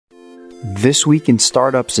This Week in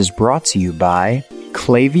Startups is brought to you by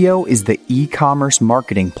Klaviyo is the e-commerce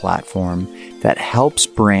marketing platform that helps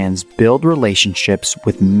brands build relationships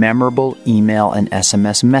with memorable email and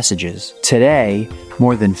SMS messages. Today,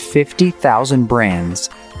 more than 50,000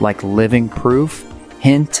 brands like Living Proof,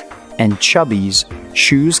 Hint, and Chubbies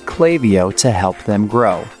choose Klaviyo to help them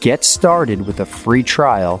grow. Get started with a free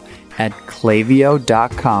trial at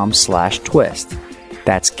klaviyo.com/twist.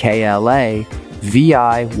 That's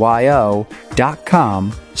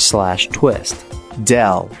KLAVIYO.com/twist.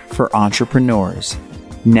 Dell for entrepreneurs.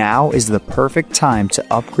 Now is the perfect time to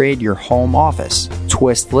upgrade your home office.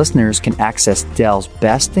 Twist listeners can access Dell's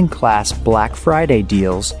best-in-class Black Friday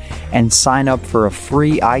deals and sign up for a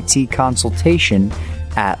free IT consultation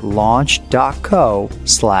at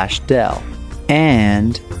launch.co/Dell.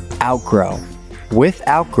 And Outgrow. With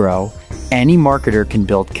Outgrow, any marketer can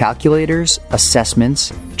build calculators,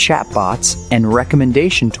 assessments, chatbots, and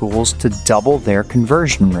recommendation tools to double their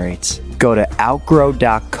conversion rates. Go to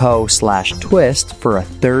outgrow.co/twist for a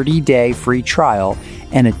 30-day free trial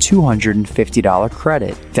and a $250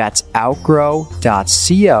 credit. That's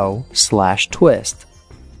outgrow.co/twist.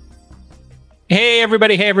 Hey,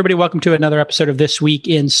 everybody. Welcome to another episode of This Week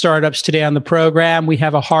in Startups. Today on the program, we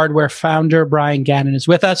have a hardware founder. Brian Gannon is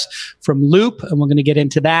with us from Loop, and we're going to get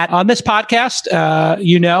into that. On this podcast, I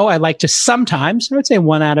like to sometimes, I would say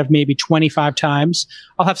 1 out of maybe 25 times,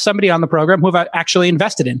 I'll have somebody on the program who I've actually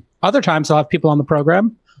invested in. Other times, I'll have people on the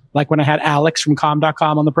program, like when I had Alex from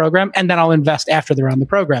Com.com on the program, and then I'll invest after they're on the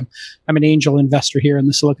program. I'm an angel investor here in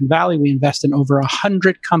the Silicon Valley. We invest in over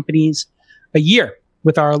 100 companies a year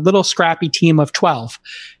with our little scrappy team of 12.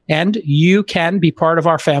 And you can be part of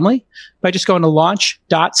our family by just going to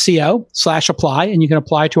launch.co/apply, and you can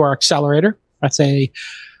apply to our accelerator. That's a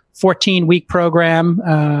 14-week program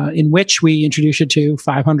in which we introduce you to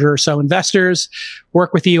 500 or so investors,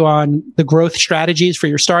 work with you on the growth strategies for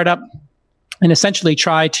your startup, and essentially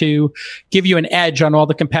try to give you an edge on all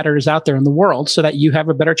the competitors out there in the world so that you have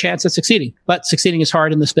a better chance at succeeding. But succeeding is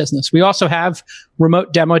hard in this business. We also have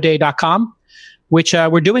remotedemoday.com, which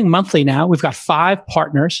we're doing monthly now. We've got 5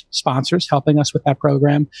 partners, sponsors, helping us with that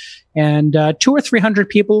program. And 200 or 300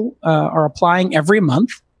 people are applying every month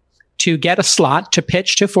to get a slot to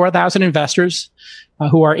pitch to 4,000 investors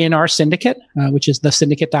who are in our syndicate, which is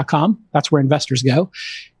thesyndicate.com. That's where investors go.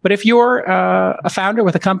 But if you're a founder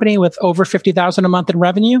with a company with over 50,000 a month in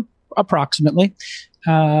revenue, approximately,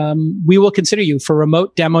 we will consider you for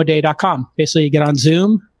remotedemoday.com. Basically, you get on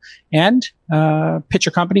Zoom and pitch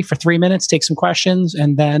your company for 3 minutes, take some questions,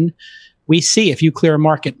 and then we see if you clear a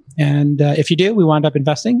market. And if you do, we wind up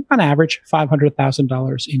investing, on average,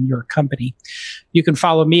 $500,000 in your company. You can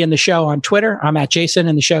follow me and the show on Twitter. I'm at Jason,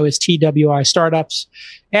 and the show is TWI Startups.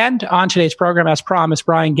 And on today's program, as promised,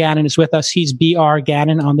 Brian Gannon is with us. He's BR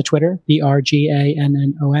Gannon on the Twitter,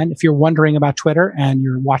 BRGANNON. If you're wondering about Twitter and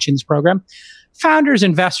you're watching this program, founders,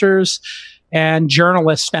 investors, and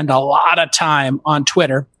journalists spend a lot of time on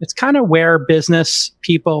Twitter. It's kind of where business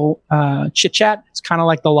people chit chat. It's kind of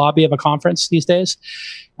like the lobby of a conference these days.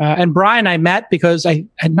 And Brian, I met because I'm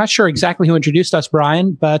not sure exactly who introduced us,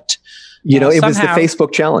 Brian, but it was the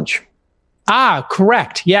Facebook challenge. Ah,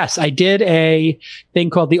 correct. Yes, I did a thing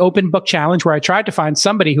called the Open Book Challenge where I tried to find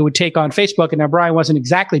somebody who would take on Facebook. And now Brian wasn't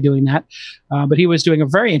exactly doing that, but he was doing a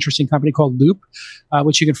very interesting company called Loop,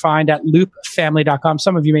 which you can find at loopfamily.com.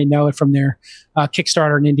 Some of you may know it from their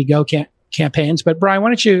Kickstarter and Indiegogo campaigns. But Brian, why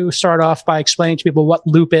don't you start off by explaining to people what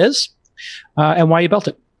Loop is and why you built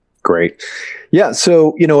it? Great. Yeah.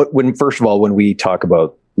 So, when we talk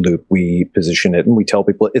about Loop, we position it and we tell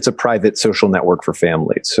people it's a private social network for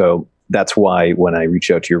families. So that's why when I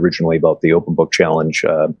reached out to you originally about the Open Book Challenge,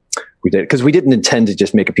 we did, because we didn't intend to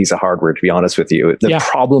just make a piece of hardware, to be honest with you. The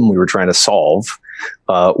problem we were trying to solve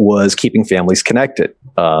was keeping families connected.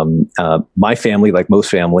 My family, like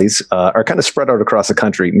most families, are kind of spread out across the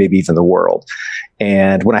country, maybe even the world.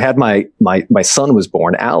 And when I had my son was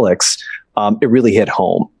born, Alex, it really hit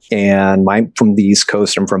home. And I'm from the East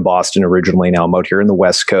Coast. I'm from Boston originally. Now I'm out here in the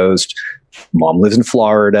West Coast. Mom lives in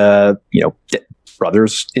Florida,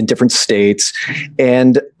 brothers in different states.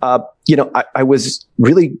 And, I was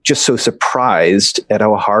really just so surprised at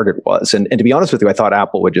how hard it was. And to be honest with you, I thought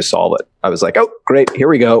Apple would just solve it. I was like, oh, great. Here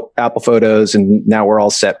we go. Apple Photos. And now we're all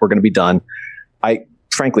set. We're going to be done. I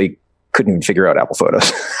frankly couldn't even figure out Apple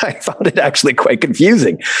Photos. I found it actually quite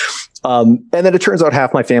confusing. And then it turns out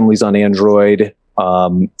half my family's on Android.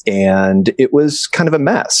 And it was kind of a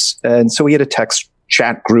mess. And so we had a text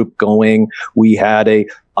chat group going. We had a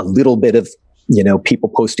little bit of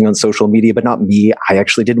people posting on social media, but not me. I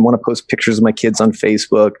actually didn't want to post pictures of my kids on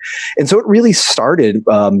Facebook. And so it really started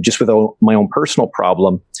just with my own personal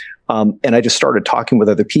problem. And I just started talking with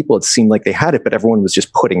other people. It seemed like they had it, but everyone was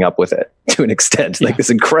just putting up with it to an extent, like this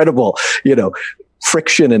incredible,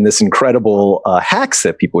 friction and this incredible hacks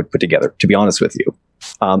that people would put together, to be honest with you.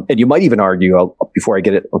 And you might even argue, before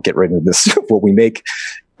I I'll get right into this, what we make.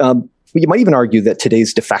 You might even argue that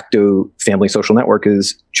today's de facto family social network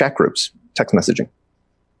is chat groups, text messaging,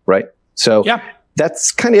 right? So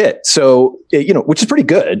that's kind of it. So, which is pretty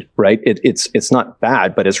good, right? It's not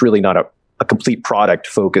bad, but it's really not a complete product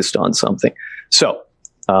focused on something. So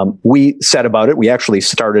we set about it. We actually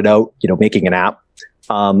started out, making an app,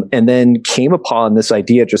 and then came upon this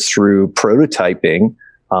idea just through prototyping.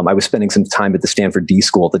 I was spending some time at the Stanford D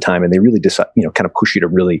School at the time, and they really just, kind of push you to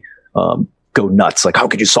really go nuts. Like, how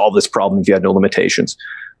could you solve this problem if you had no limitations?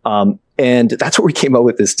 And that's where we came up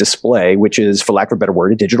with this display, which is, for lack of a better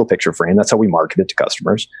word, a digital picture frame. That's how we market it to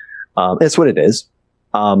customers. That's what it is.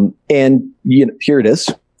 And here it is.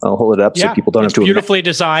 I'll hold it up so people don't have to beautifully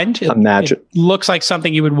designed. Imagine. It looks like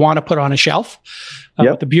something you would want to put on a shelf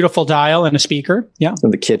with a beautiful dial and a speaker. Yeah. In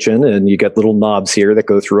the kitchen, and you got little knobs here that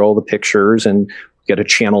go through all the pictures, and you get a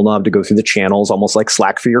channel knob to go through the channels, almost like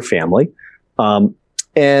Slack for your family.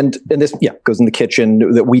 And this, goes in the kitchen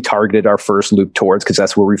that we targeted our first loop towards, because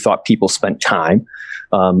that's where we thought people spent time,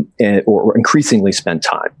 or increasingly spent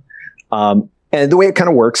time. And the way it kind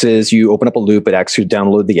of works is you open up a loop, it asks you to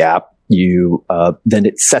download the app. Then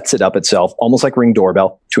it sets it up itself, almost like Ring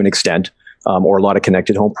Doorbell to an extent, or a lot of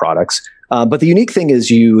connected home products. But the unique thing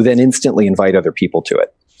is you then instantly invite other people to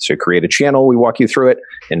it. So you create a channel, we walk you through it,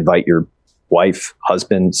 invite your wife,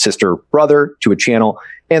 husband, sister, brother to a channel.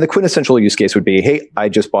 And the quintessential use case would be, hey, I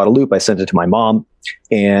just bought a loop. I sent it to my mom,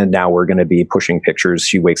 and now we're going to be pushing pictures.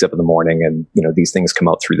 She wakes up in the morning, and, these things come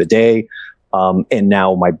out through the day. And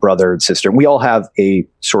now my brother and sister, we all have a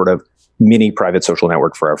sort of mini private social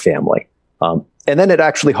network for our family. And then it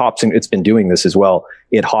actually hops, and it's been doing this as well.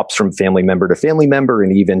 It hops from family member to family member,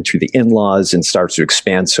 and even to the in-laws, and starts to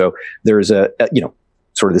expand. So there's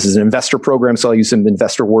this is an investor program. So I'll use some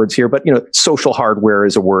investor words here, but, social hardware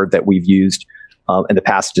is a word that we've used in the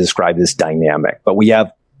past to describe this dynamic. But we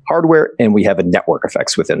have hardware and we have a network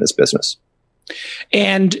effects within this business.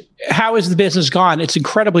 And how has the business gone? It's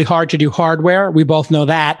incredibly hard to do hardware. We both know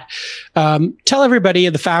that. Tell everybody,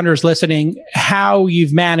 the founders listening, how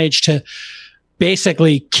you've managed to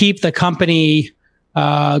basically keep the company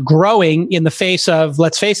growing in the face of,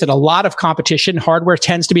 let's face it, a lot of competition. Hardware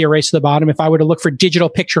tends to be a race to the bottom. If I were to look for digital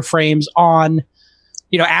picture frames on,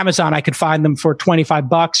 Amazon, I could find them for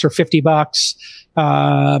 $25 or $50.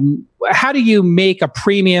 How do you make a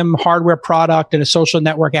premium hardware product and a social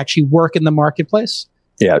network actually work in the marketplace?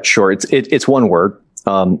 Yeah, sure. It's one word,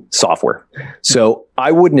 software. So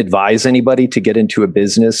I wouldn't advise anybody to get into a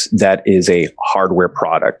business that is a hardware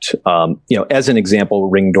product. As an example,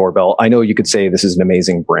 Ring Doorbell, I know you could say this is an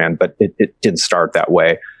amazing brand, but it didn't start that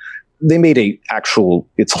way. They made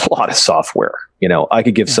it's a lot of software. I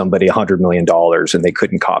could give somebody $100 million and they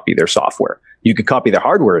couldn't copy their software. You could copy their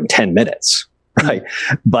hardware in 10 minutes. Right.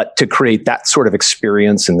 But to create that sort of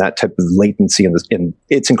experience and that type of latency, and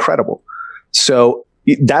it's incredible. So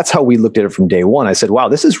that's how we looked at it from day one. I said, wow,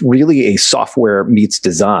 this is really a software meets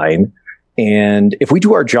design. And if we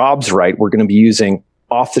do our jobs right, we're going to be using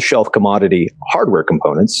off the shelf commodity hardware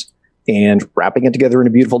components and wrapping it together in a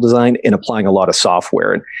beautiful design and applying a lot of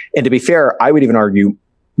software. And to be fair, I would even argue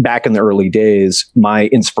back in the early days, my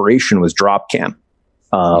inspiration was Dropcam.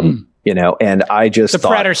 And I just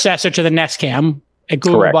thought, predecessor to the Nest Cam.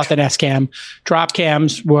 Google bought the Nest Cam.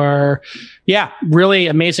 Dropcams were, really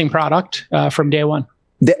amazing product from day one.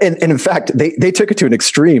 And in fact, they took it to an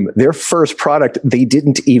extreme. Their first product, they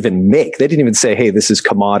didn't even make. They didn't even say, hey, this is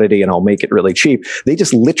commodity and I'll make it really cheap. They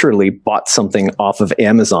just literally bought something off of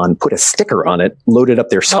Amazon, put a sticker on it, loaded up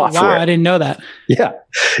their software. Oh, wow. I didn't know that. Yeah.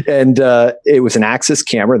 And it was an Axis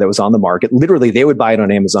camera that was on the market. Literally, they would buy it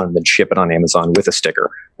on Amazon and then ship it on Amazon with a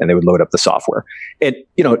sticker, and they would load up the software. And,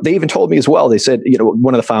 they even told me as well, they said,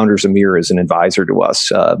 one of the founders, Amir, is an advisor to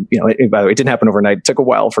us. By the way, it didn't happen overnight. It took a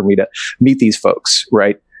while for me to meet these folks,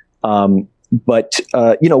 right? But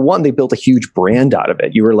one, they built a huge brand out of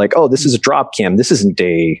it. You were like, oh, this is a Dropcam. This isn't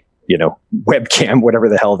a, webcam, whatever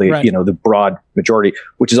the hell the broad majority,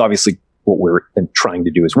 which is obviously what we're trying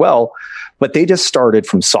to do as well. But they just started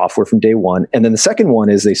from software from day one. And then the second one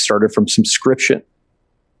is they started from subscription.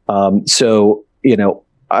 So,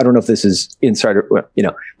 I don't know if this is insider,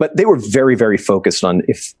 but they were very, very focused on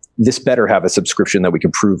if this better have a subscription that we can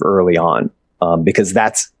prove early on. Because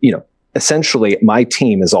that's, essentially my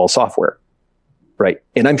team is all software, right?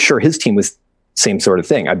 And I'm sure his team was same sort of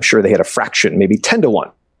thing. I'm sure they had a fraction, maybe 10 to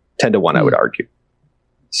 1. 10 to 1, I would argue.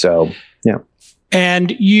 So, yeah.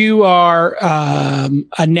 And you are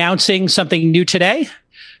announcing something new today,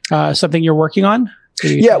 something you're working on?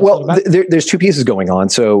 Yeah, well, there's two pieces going on.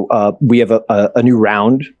 So we have a new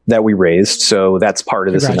round that we raised. So that's part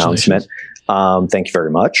of this announcement. Thank you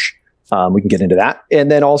very much. We can get into that.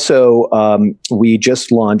 And then also, we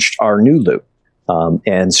just launched our new loop.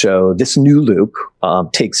 And so this new loop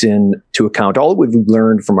takes into account all that we've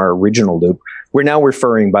learned from our original loop. We're now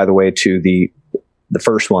referring, by the way, to the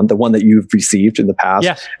first one, the one that you've received in the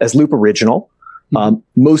past, as Loop Original.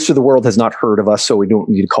 Most of the world has not heard of us, so we don't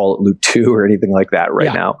need to call it Loop 2 or anything like that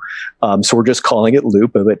right now. So we're just calling it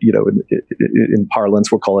Loop, but in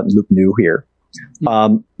parlance, we're calling it Loop New here.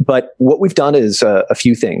 But what we've done is a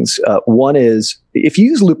few things. One is, if you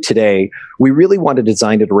use Loop today, we really want to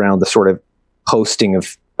design it around the sort of posting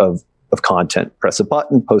of content. Press a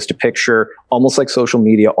button, post a picture, almost like social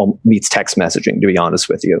media meets text messaging, to be honest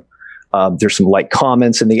with you. There's some like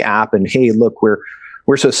comments in the app, and hey, look, we're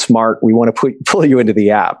so smart. We want to pull you into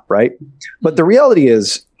the app, right? But the reality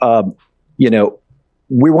is,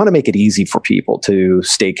 we want to make it easy for people to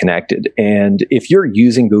stay connected. And if you're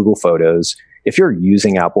using Google Photos, if you're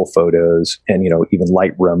using Apple Photos, and even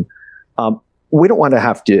Lightroom, we don't want to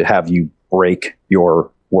have you break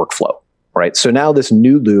your workflow, right? So now this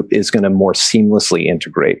new loop is going to more seamlessly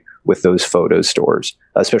integrate with those photo stores,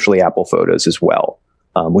 especially Apple Photos as well,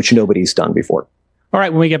 which nobody's done before. All right,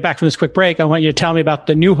 when we get back from this quick break, I want you to tell me about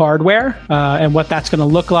the new hardware and what that's going to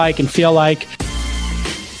look like and feel like.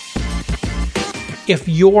 If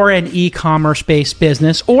you're an e-commerce-based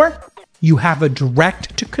business or you have a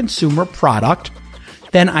direct-to-consumer product,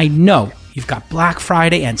 then I know you've got Black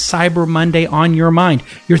Friday and Cyber Monday on your mind.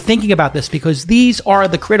 You're thinking about this because these are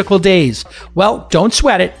the critical days. Well, don't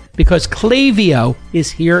sweat it, because Klaviyo is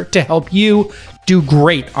here to help you do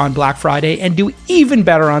great on Black Friday and do even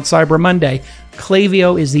better on Cyber Monday.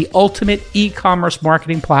 Klaviyo is the ultimate e-commerce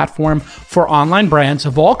marketing platform for online brands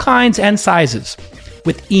of all kinds and sizes.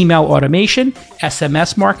 With email automation,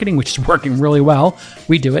 SMS marketing, which is working really well,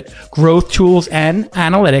 we do it, growth tools, and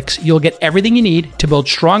analytics, you'll get everything you need to build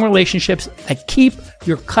strong relationships that keep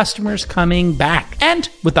your customers coming back. And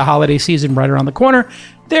with the holiday season right around the corner,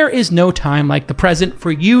 there is no time like the present for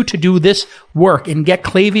you to do this work and get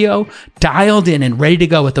Klaviyo dialed in and ready to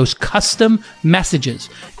go with those custom messages.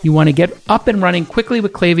 You want to get up and running quickly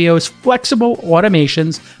with Klaviyo's flexible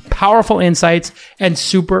automations, powerful insights, and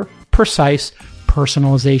super precise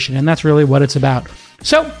personalization. And that's really what it's about.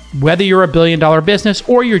 So whether you're a billion-dollar business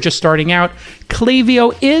or you're just starting out,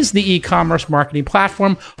 Klaviyo is the e-commerce marketing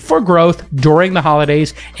platform for growth during the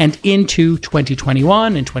holidays and into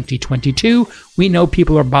 2021 and 2022. We know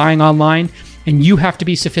people are buying online, and you have to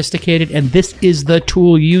be sophisticated, and this is the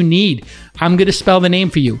tool you need. I'm going to spell the name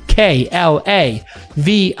for you.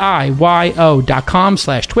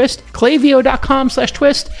 Klaviyo.com/twist,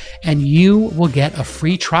 Klaviyo.com/twist, and you will get a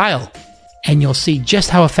free trial. And you'll see just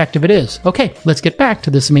how effective it is. Okay, let's get back to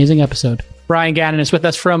this amazing episode. Brian Gannon is with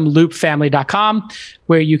us from loopfamily.com,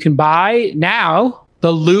 where you can buy now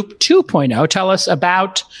the Loop 2.0. Tell us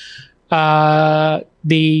about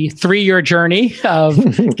the 3-year journey of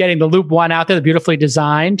getting the Loop 1 out there, beautifully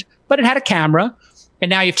designed, but it had a camera. And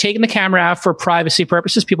now you've taken the camera out for privacy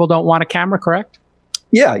purposes. People don't want a camera, correct?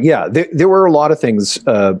 Yeah. There were a lot of things.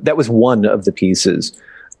 That was one of the pieces.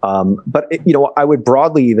 But I would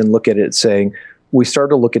broadly even look at it saying we started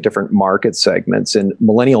to look at different market segments, and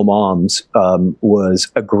millennial moms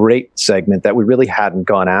was a great segment that we really hadn't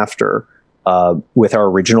gone after with our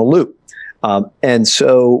original loop. And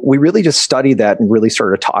so we really just studied that and really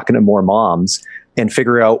started talking to more moms and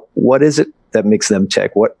figure out what is it that makes them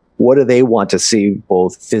tick? What do they want to see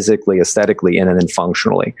both physically, aesthetically, and then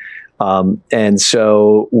functionally? And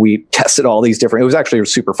so we tested all these different, it was actually a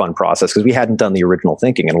super fun process because we hadn't done the original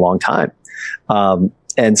thinking in a long time.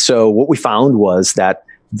 And so what we found was that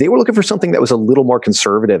they were looking for something that was a little more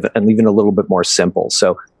conservative and even a little bit more simple.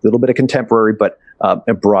 So a little bit of contemporary, but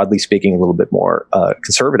broadly speaking, a little bit more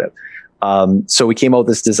conservative. So we came out with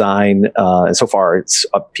this design, and so far it's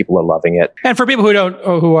people are loving it. And for people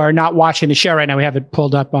who are not watching the show right now, we have it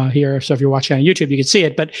pulled up here. So if you're watching on YouTube, you can see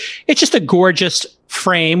it. But it's just a gorgeous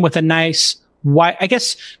frame with a nice white. I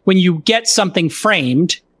guess when you get something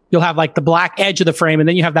framed, you'll have like the black edge of the frame, and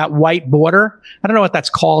then you have that white border. I don't know what that's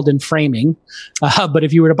called in framing, but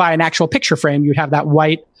if you were to buy an actual picture frame, you'd have that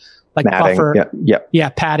white like matting, buffer,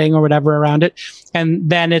 padding or whatever around it. And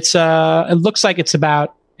then it looks like it's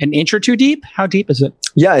about an inch or two deep? How deep is it?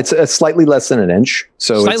 Yeah, it's slightly less than an inch.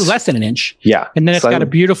 So slightly less than an inch. Yeah. And then it's got a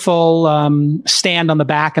beautiful stand on the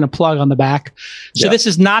back and a plug on the back. So this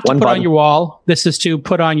is not to put on your wall. This is to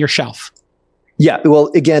put on your shelf. Yeah. Well,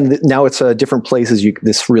 again, now it's different places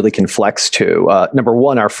this really can flex to. Number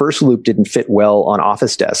one, our first loop didn't fit well on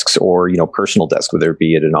office desks or, personal desks, whether it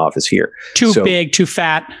be at an office here. Too big, too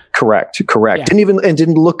fat. Correct. Yeah.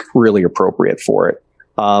 Didn't look really appropriate for it.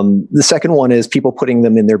 The second one is people putting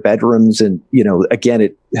them in their bedrooms. And, again,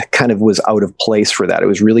 it kind of was out of place for that. It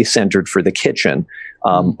was really centered for the kitchen,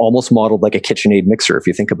 almost modeled like a KitchenAid mixer, if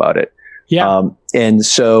you think about it. Yeah. And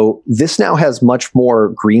so this now has much more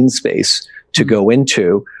green space to go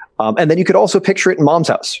into. And then you could also picture it in mom's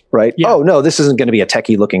house, right? Yeah. Oh no, this isn't going to be a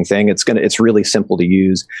techie looking thing. It's really simple to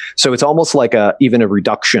use. So it's almost like even a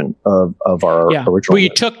reduction of our original. Well, you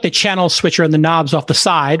took the channel switcher and the knobs off the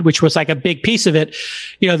side, which was like a big piece of it.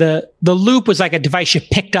 The loop was like a device you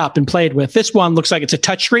picked up and played with. This one looks like it's a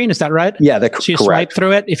touch screen. Is that right? Yeah, so you swipe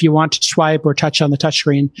through it if you want to swipe or touch on the touch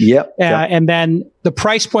screen. Yep. And then the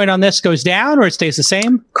price point on this goes down or it stays the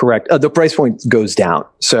same? Correct. The price point goes down.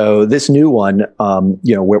 So this new one,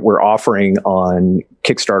 we're offering on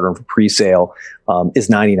Kickstarter for pre-sale is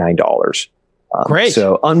 $99. Great.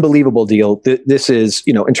 So unbelievable deal. This is,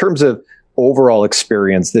 in terms of overall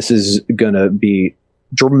experience, this is going to be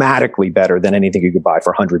dramatically better than anything you could buy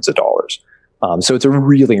for hundreds of dollars. So it's a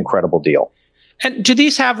really incredible deal. And do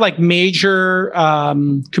these have like major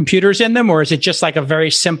computers in them, or is it just like a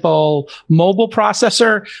very simple mobile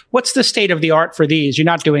processor? What's the state of the art for these? You're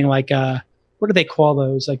not doing like what do they call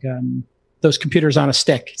those? Like those computers on a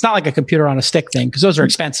stick. It's not like a computer on a stick thing because those are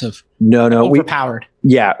expensive. No, overpowered.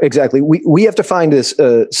 Yeah, exactly. We have to find this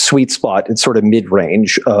sweet spot. It's sort of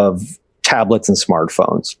mid-range of tablets and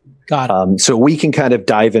smartphones. Got it. So we can kind of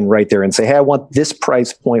dive in right there and say, hey, I want this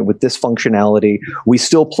price point with this functionality. We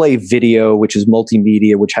still play video, which is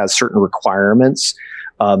multimedia, which has certain requirements.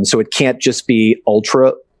 So it can't just be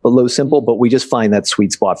ultra low simple, but we just find that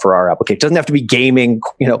sweet spot for our application. It doesn't have to be gaming,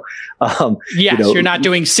 you're not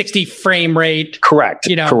doing 60 frame rate. Correct.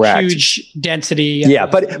 Correct. Huge density.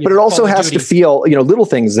 But it also has to feel, little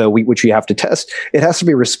things though, which you have to test. It has to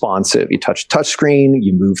be responsive. You touch screen,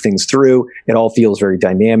 you move things through. It all feels very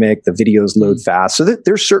dynamic. The videos load fast. So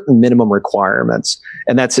there's certain minimum requirements.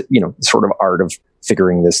 And that's, sort of art of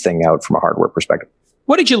figuring this thing out from a hardware perspective.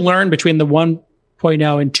 What did you learn between the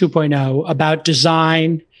 1.0 and 2.0 about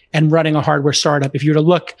design and running a hardware startup? If you were to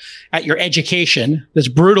look at your education, this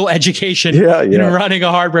brutal education, running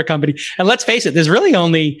a hardware company. And let's face it, there's really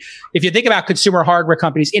only, if you think about consumer hardware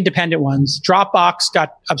companies, independent ones,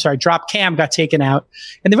 Dropcam got taken out.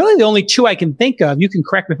 And they're really the only two I can think of. You can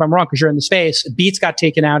correct me if I'm wrong because you're in the space. Beats got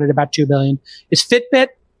taken out at about $2 billion. Is Fitbit,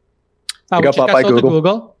 which got by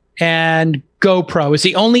Google, and GoPro is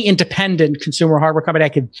the only independent consumer hardware company I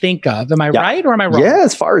could think of. Am I right or am I wrong? Yeah,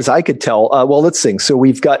 as far as I could tell. Well, let's see. So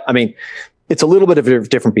we've got, it's a little bit of a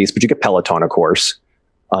different beast, but you get Peloton, of course.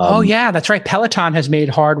 That's right. Peloton has made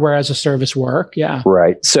hardware as a service work. Yeah.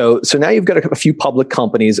 Right. So now you've got a few public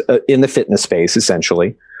companies in the fitness space,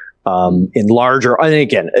 essentially, in larger, and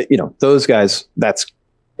again, those guys, that's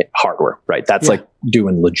hardware, right? That's like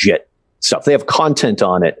doing legit stuff. They have content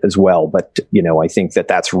on it as well, but I think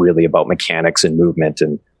that's really about mechanics and movement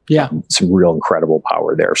and some real incredible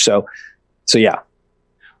power there. So yeah.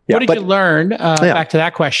 What did you learn, back to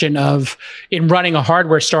that question of in running a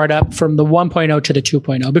hardware startup from the 1.0 to the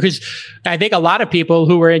 2.0? Because I think a lot of people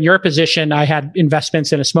who were in your position, I had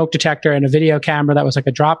investments in a smoke detector and a video camera that was like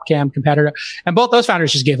a Dropcam competitor. And both those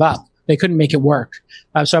founders just gave up. They couldn't make it work.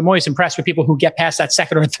 So I'm always impressed with people who get past that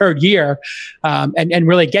second or third year and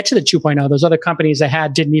really get to the 2.0. Those other companies I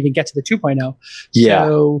had didn't even get to the 2.0. Yeah.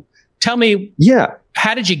 So tell me,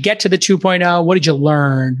 how did you get to the 2.0? What did you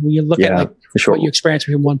learn when you look at what you experienced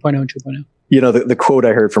between 1.0 and 2.0? The quote I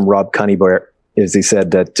heard from Rob Cunningham is he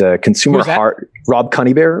said that Rob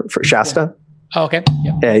Cunningham for Shasta. Oh, okay.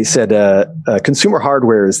 Yeah. He said consumer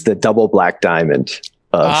hardware is the double black diamond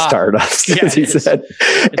of startups, as he said.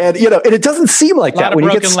 And, and it doesn't seem like that when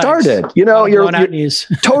you get started. You're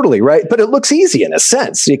totally right. But it looks easy in a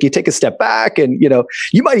sense. You take a step back and,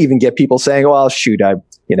 you might even get people saying, well, shoot, I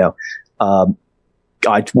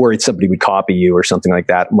worried somebody would copy you or something like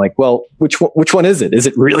that. I'm like, well, which one is it? Is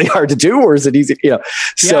it really hard to do or is it easy?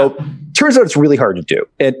 So turns out it's really hard to do.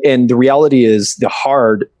 And the reality is the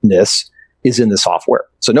hardness is in the software.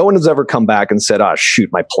 So no one has ever come back and said, oh,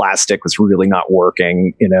 shoot, my plastic was really not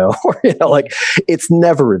working, or, it's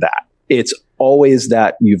never that. It's always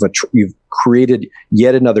that you've created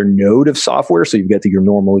yet another node of software. So you get to your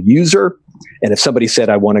normal user. And if somebody said,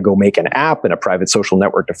 I want to go make an app and a private social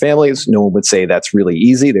network to families, no one would say that's really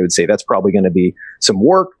easy. They would say that's probably going to be some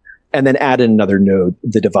work. And then add in another node,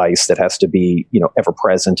 the device that has to be, ever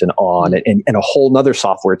present and on, and a whole nother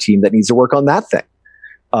software team that needs to work on that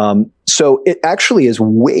thing. So it actually is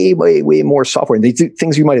way, way, way more software. And they do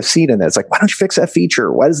things you might have seen in that. It's like, why don't you fix that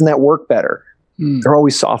feature? Why doesn't that work better? They're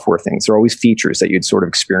always software things. They're always features that you'd sort of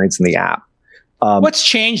experience in the app. What's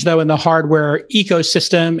changed, though, in the hardware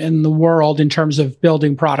ecosystem in the world in terms of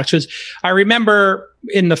building products? Because I remember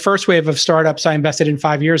in the first wave of startups I invested in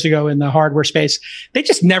 5 years ago in the hardware space, they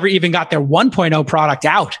just never even got their 1.0 product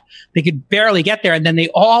out. They could barely get there. And then they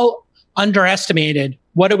all underestimated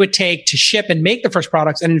what it would take to ship and make the first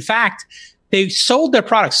products. And in fact, they sold their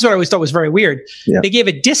products. This is what I always thought was very weird. Yeah. They gave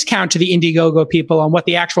a discount to the Indiegogo people on what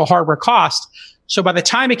the actual hardware cost. So by the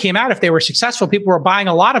time it came out, if they were successful, people were buying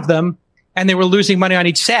a lot of them and they were losing money on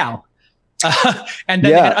each sale. And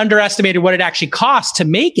then they had underestimated what it actually cost to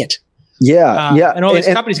make it. And all these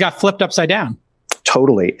companies got flipped upside down.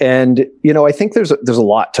 Totally. And, I think there's a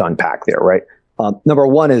lot to unpack there, right? Number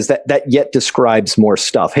one is that yet describes more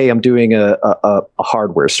stuff. Hey, I'm doing a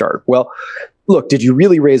hardware start. Well, look, did you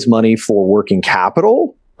really raise money for working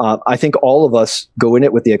capital? I think all of us go in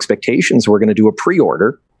it with the expectations we're going to do a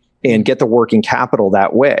pre-order and get the working capital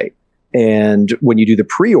that way. And when you do the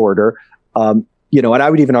pre-order, and I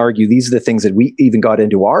would even argue these are the things that we even got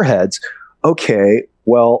into our heads. Okay,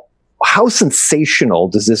 well, how sensational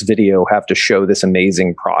does this video have to show this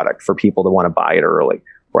amazing product for people to want to buy it early,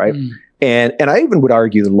 right? And I even would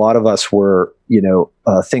argue that a lot of us were,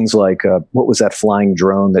 things like what was that flying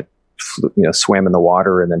drone that swam in the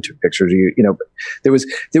water and then took pictures of you. There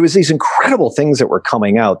was these incredible things that were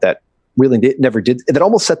coming out that really never did, that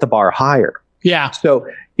almost set the bar higher. Yeah. So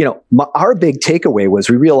our big takeaway was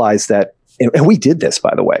we realized that, and we did this,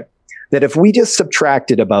 by the way, that if we just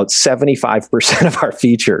subtracted about 75% of our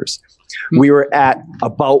features, we were at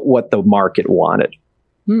about what the market wanted.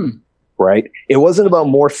 Right? It wasn't about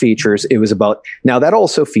more features. It was about, now that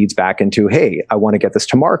also feeds back into, hey, I want to get this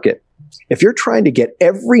to market. If you're trying to get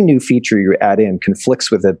every new feature you add in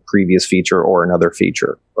conflicts with a previous feature or another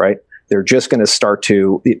feature, right? They're just going to start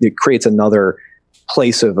to, it creates another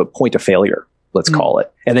place of a point of failure, let's call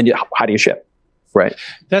it. And then how do you ship? Right.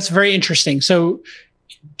 That's very interesting. So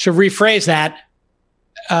to rephrase that,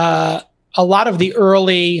 a lot of the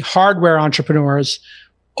early hardware entrepreneurs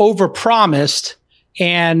overpromised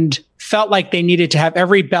and felt like they needed to have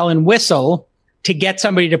every bell and whistle to get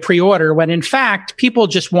somebody to pre-order, when in fact, people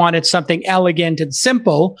just wanted something elegant and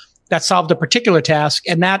simple that solved a particular task.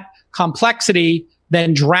 And that complexity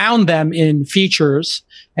then drowned them in features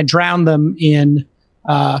and drowned them in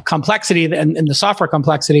complexity and the software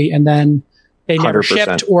complexity. And then they never 100%.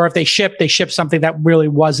 Shipped, or if they shipped something that really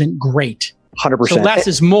wasn't great. 100%. So less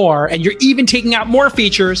is more, and you're even taking out more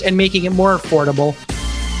features and making it more affordable.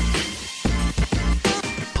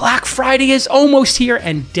 Black Friday is almost here,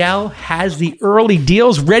 and Dell has the early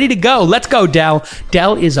deals ready to go. Let's go, Dell.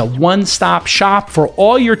 Dell is a one-stop shop for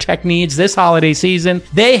all your tech needs this holiday season.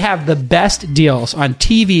 They have the best deals on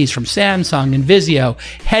TVs from Samsung and Vizio,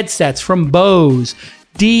 headsets from Bose,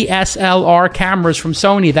 DSLR cameras from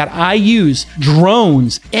Sony that I use,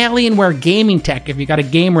 drones, Alienware gaming tech if you got a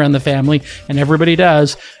gamer in the family, and everybody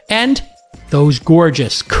does, and those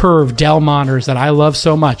gorgeous curved Dell monitors that I love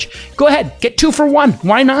so much. Go ahead, get 2 for 1.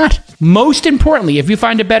 Why not? Most importantly, if you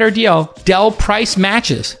find a better deal, Dell price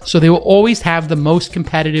matches, so they will always have the most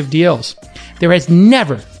competitive deals. There has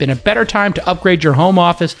never been a better time to upgrade your home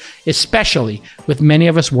office, especially with many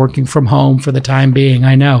of us working from home for the time being,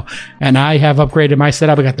 I know. And I have upgraded my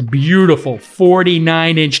setup. I got the beautiful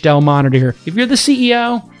 49-inch Dell monitor here. If you're the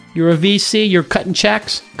CEO, you're a VC, you're cutting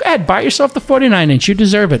checks, go ahead, buy yourself the 49-inch. You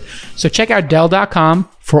deserve it. So check out Dell.com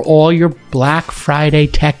for all your Black Friday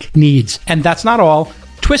tech needs. And that's not all.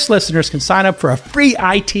 Twist listeners can sign up for a free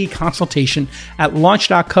IT consultation at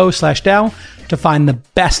launch.co/Dell to find the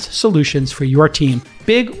best solutions for your team,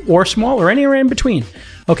 big or small or anywhere in between.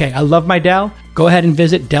 Okay, I love my Dell. Go ahead and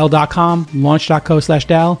visit Dell.com,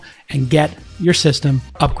 launch.co/Dell, and get your system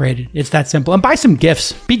upgraded. It's that simple. And buy some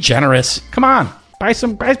gifts. Be generous. Come on. Buy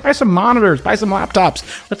some monitors, buy some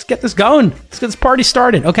laptops. Let's get this going. Let's get this party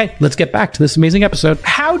started. Okay, let's get back to this amazing episode.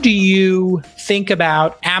 How do you think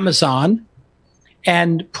about Amazon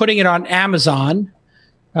and putting it on Amazon?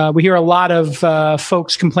 We hear a lot of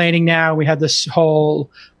folks complaining now. We had this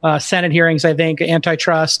whole Senate hearings, I think,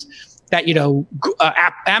 antitrust, that,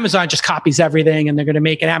 Amazon just copies everything, and they're going to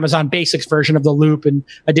make an Amazon Basics version of the Loop in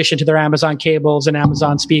addition to their Amazon cables and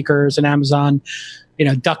Amazon speakers and Amazon,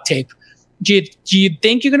 duct tape. do you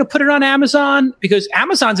think you're going to put it on Amazon? Because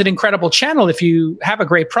Amazon's an incredible channel. If you have a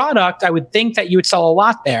great product, I would think that you would sell a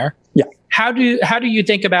lot there. Yeah. How do you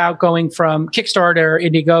think about going from Kickstarter,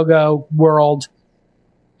 Indiegogo world,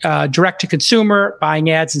 direct to consumer, buying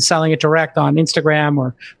ads and selling it direct on Instagram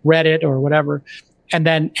or Reddit or whatever, and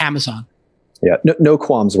then Amazon? Yeah, no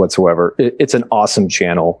qualms whatsoever. It's an awesome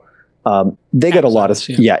channel. They get a lot of,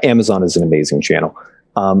 Amazon is an amazing channel.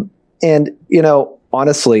 And,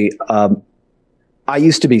 honestly, I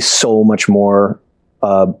used to be so much more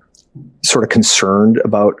sort of concerned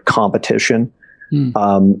about competition.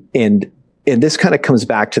 And this kind of comes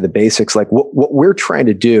back to the basics, like what we're trying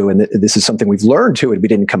to do, and this is something we've learned too, and we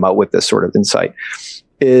didn't come out with this sort of insight,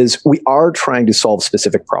 is we are trying to solve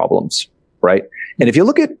specific problems, right? And if you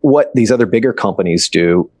look at what these other bigger companies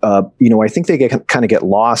do, I think they kind of get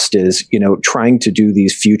lost is, trying to do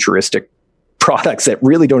these futuristic products that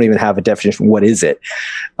really don't even have a definition. What is it?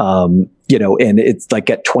 And it's like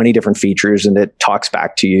get 20 different features and it talks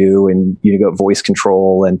back to you, and you got voice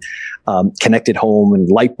control and connected home and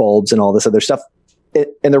light bulbs and all this other stuff.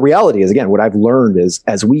 And the reality is, again, what I've learned is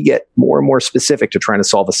as we get more and more specific to trying to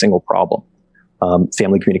solve a single problem,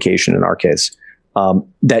 family communication in our case,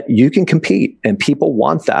 that you can compete, and people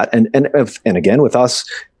want that. And again, with us,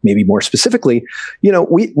 maybe more specifically,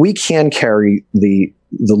 we can carry the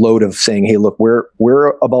load of saying, hey, look,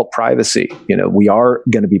 we're about privacy. We are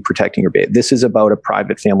going to be protecting your data. This is about a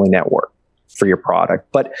private family network for your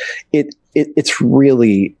product, but it's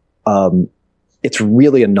really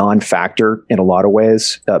a non-factor in a lot of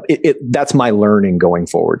ways. That's my learning going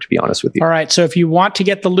forward, to be honest with you. All right. So if you want to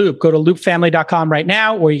get the Loop, go to loopfamily.com right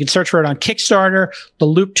now, or you can search for it on Kickstarter. The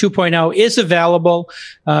Loop 2.0 is available.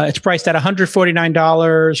 It's priced at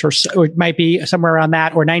 $149 or it might be somewhere around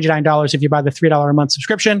that, or $99 if you buy the $3 a month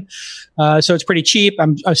subscription. So it's pretty cheap.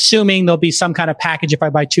 I'm assuming there'll be some kind of package if I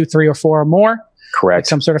buy 2, 3, or 4 or more. Correct. Like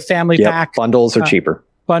some sort of family pack. Bundles are cheaper.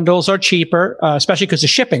 Bundles are cheaper, especially because of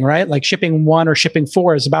shipping, right? Like shipping 1 or shipping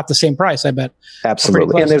 4 is about the same price, I bet.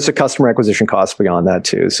 Absolutely. And there's a customer acquisition cost beyond that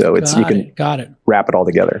too. So you can wrap it all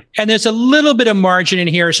together. And there's a little bit of margin in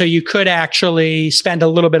here. So you could actually spend a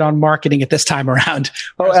little bit on marketing at this time around.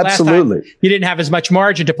 Oh, absolutely. You didn't have as much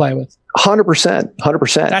margin to play with.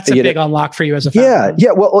 100%. That's a big unlock for you as a founder.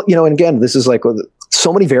 Yeah. Well, and again, this is like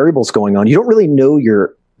so many variables going on. You don't really know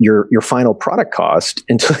your final product cost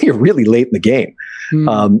until you're really late in the game.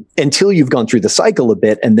 Until you've gone through the cycle a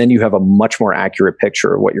bit, and then you have a much more accurate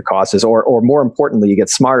picture of what your cost is, or more importantly, you get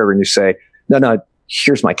smarter and you say, no,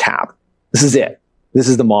 here's my cap. This is it. This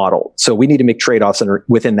is the model. So we need to make trade-offs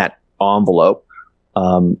within that envelope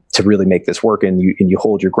to really make this work, and you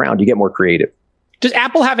hold your ground. You get more creative. Does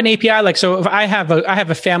Apple have an API? Like, so if I have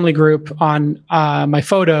a family group on my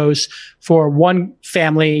photos for one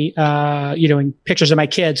family, and pictures of my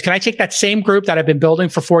kids, can I take that same group that I've been building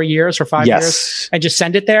for 4 years or 5 years and just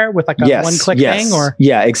send it there with like a one-click thing? Or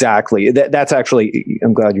exactly. That's actually,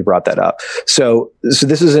 I'm glad you brought that up. So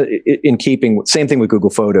this is in keeping, same thing with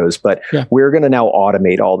Google Photos, but we're going to now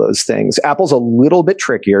automate all those things. Apple's a little bit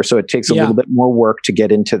trickier, so it takes a little bit more work to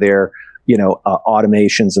get into their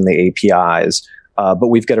automations and the APIs. But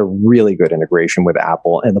we've got a really good integration with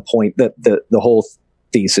Apple, and the point that the whole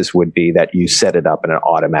thesis would be that you set it up and it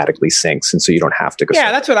automatically syncs, and so you don't have to go.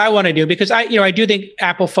 Yeah, that's what I want to do, because I do think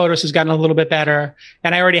Apple Photos has gotten a little bit better,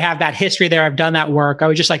 and I already have that history there. I've done that work. I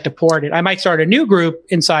would just like to port it. I might start a new group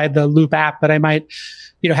inside the Loop app, but I might,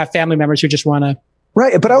 have family members who just want to.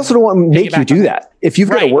 Right, but I also don't want to make you do that. If you've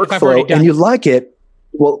got a workflow and you like it,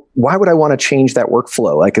 well, why would I want to change that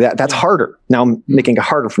workflow? Like that's harder. Now I'm making it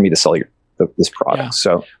harder for me to sell this product. Yeah.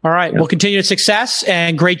 So, all right. Well, continued success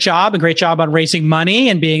and great job on raising money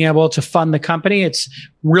and being able to fund the company. It's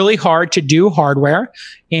really hard to do hardware,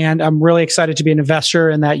 and I'm really excited to be an investor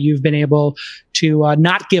in that you've been able to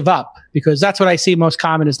not give up, because that's what I see most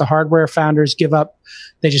common is the hardware founders give up.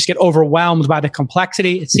 They just get overwhelmed by the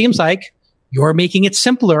complexity. It seems like you're making it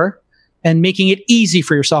simpler and making it easy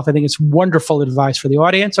for yourself. I think it's wonderful advice for the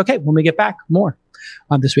audience. Okay. When we get back, more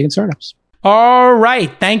on This Week in Startups. All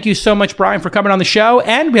right. Thank you so much, Brian, for coming on the show.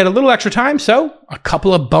 And we had a little extra time, so a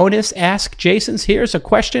couple of bonus Ask Jasons. Here's a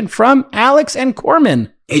question from Alex and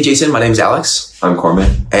Corman. Hey, Jason. My name's Alex. I'm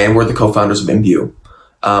Corman, and we're the co-founders of Imbue.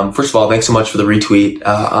 First of all, thanks so much for the retweet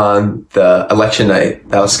on the election night.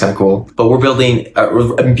 That was kind of cool. But we're building,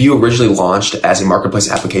 Imbue originally launched as a marketplace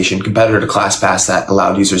application competitor to ClassPass that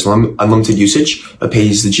allowed users unlimited usage, but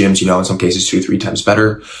pays the gyms, in some cases 2-3 times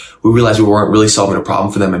better. We realized we weren't really solving a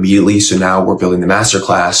problem for them immediately. So now we're building the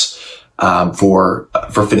masterclass for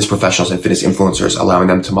fitness professionals and fitness influencers, allowing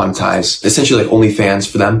them to monetize essentially like OnlyFans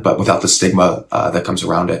for them, but without the stigma that comes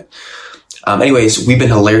around it. Anyways, we've been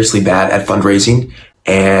hilariously bad at fundraising,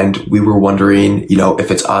 and we were wondering,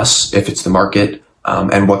 if it's us, if it's the market,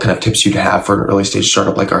 and what kind of tips you'd have for an early stage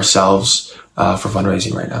startup like ourselves for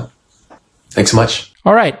fundraising right now. Thanks so much.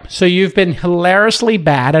 All right. So you've been hilariously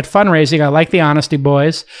bad at fundraising. I like the honesty,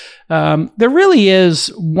 boys. There really is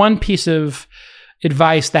one piece of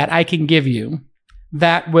advice that I can give you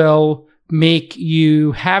that will make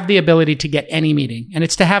you have the ability to get any meeting, and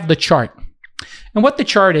it's to have the chart. And what the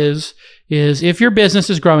chart is if your business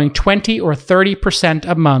is growing 20 or 30%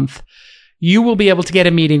 a month, you will be able to get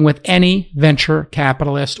a meeting with any venture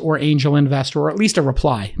capitalist or angel investor, or at least a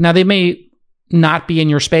reply. Now, they may not be in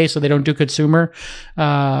your space, so they don't do consumer,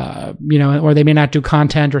 or they may not do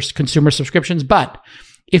content or consumer subscriptions. But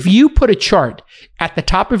if you put a chart at the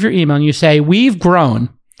top of your email and you say, we've grown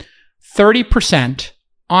 30%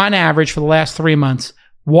 on average for the last 3 months,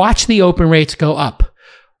 watch the open rates go up.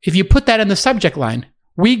 If you put that in the subject line,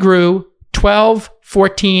 we grew 12,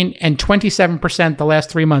 14, and 27% the last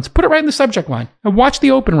 3 months. Put it right in the subject line and watch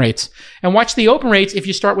the open rates. And watch the open rates if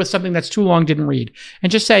you start with something that's too long, didn't read.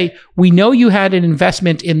 And just say, we know you had an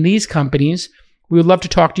investment in these companies. We would love to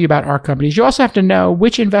talk to you about our companies. You also have to know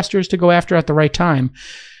which investors to go after at the right time.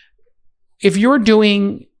 If you're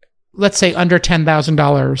doing, let's say, under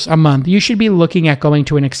 $10,000 a month, you should be looking at going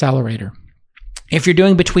to an accelerator. If you're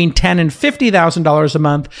doing between $10,000 and $50,000 a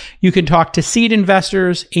month, you can talk to seed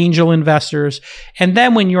investors, angel investors. And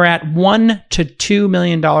then when you're at $1 to $2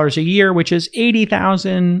 million a year, which is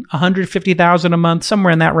 $80,000, $150,000 a month,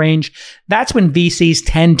 somewhere in that range, that's when VCs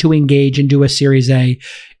tend to engage and do a Series A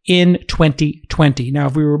in 2020. Now,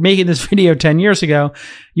 if we were making this video 10 years ago,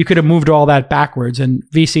 you could have moved all that backwards, and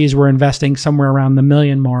VCs were investing somewhere around the $1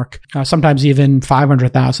 million mark, sometimes even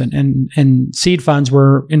 500,000, and seed funds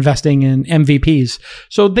were investing in MVPs.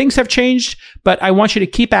 So things have changed, but I want you to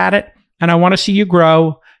keep at it, and I want to see you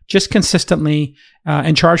grow just consistently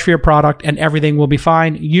and charge for your product, and everything will be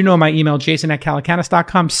fine. You know my email,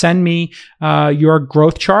 jason@calacanis.com. Send me your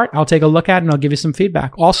growth chart. I'll take a look at it and I'll give you some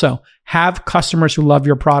feedback. Also, have customers who love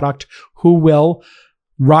your product, who will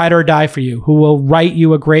ride or die for you, who will write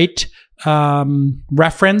you a great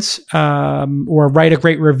reference or write a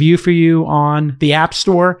great review for you on the App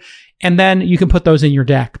Store. And then you can put those in your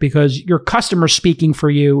deck, because your customer speaking for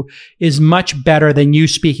you is much better than you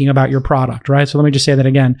speaking about your product, right? So let me just say that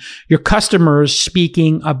again. Your customers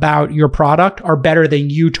speaking about your product are better than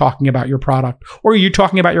you talking about your product or you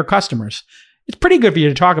talking about your customers. It's pretty good for you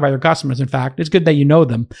to talk about your customers. In fact, it's good that you know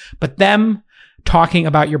them, but them talking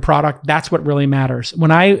about your product, that's what really matters. When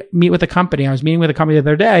I meet with a company, I was meeting with a company the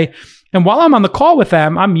other day, and while I'm on the call with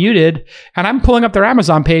them, I'm muted and I'm pulling up their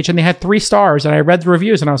Amazon page, and they had 3 stars, and I read the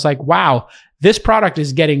reviews and I was like, wow, this product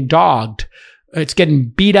is getting dogged. It's getting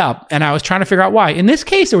beat up. And I was trying to figure out why. In this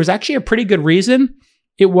case, there was actually a pretty good reason.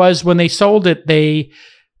 It was when they sold it, they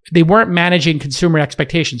weren't managing consumer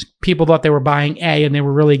expectations. People thought they were buying A and they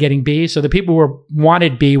were really getting B. So the people who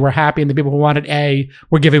wanted B were happy, and the people who wanted A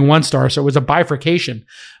were giving 1 star. So it was a bifurcation.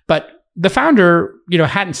 But the founder,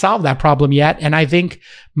 hadn't solved that problem yet. And I think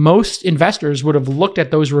most investors would have looked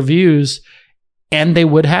at those reviews and they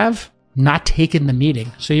would have not taken the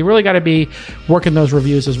meeting. So you really got to be working those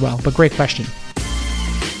reviews as well. But great question.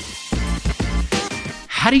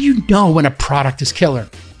 How do you know when a product is killer?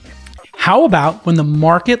 How about when the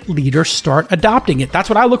market leaders start adopting it? That's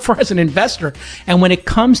what I look for as an investor. And when it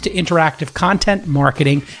comes to interactive content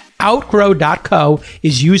marketing, Outgrow.co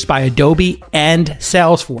is used by Adobe and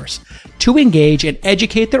Salesforce to engage and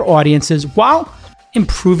educate their audiences while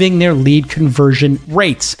improving their lead conversion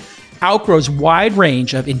rates. Outgrow's wide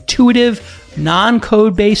range of intuitive,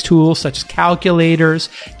 non-code-based tools such as calculators,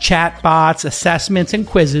 chatbots, assessments, and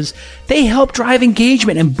quizzes, they help drive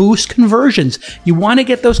engagement and boost conversions. You want to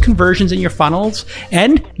get those conversions in your funnels,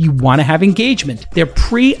 and you want to have engagement. Their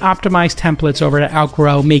pre-optimized templates over at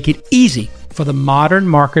Outgrow make it easy for the modern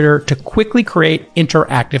marketer to quickly create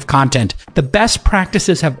interactive content. The best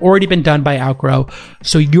practices have already been done by Outgrow,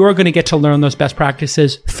 so you're going to get to learn those best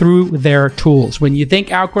practices through their tools. When you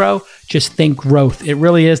think Outgrow, just think growth. It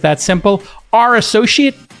really is that simple. Our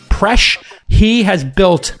associate, Presh, he has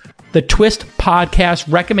built the Twist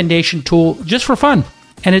podcast recommendation tool just for fun.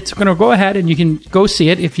 And it's going to go ahead and you can go see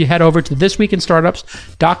it if you head over to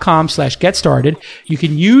thisweekinstartups.com/get started. You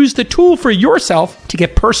can use the tool for yourself to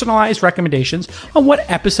get personalized recommendations on what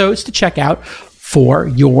episodes to check out for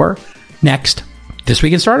your next This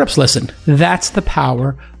Week in Startups listen. That's the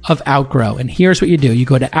power of Outgrow. And here's what you do. You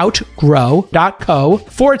go to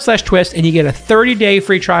outgrow.co/twist and you get a 30-day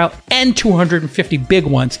free trial and 250 big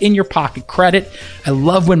ones in your pocket credit. I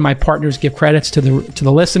love when my partners give credits to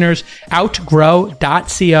the listeners.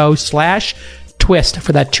 Outgrow.co/twist. twist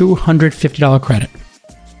for that $250 credit.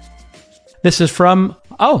 This is from,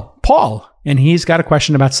 Paul, and he's got a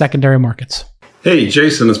question about secondary markets. Hey,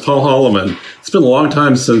 Jason, it's Paul Holloman. It's been a long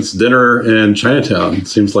time since dinner in Chinatown. It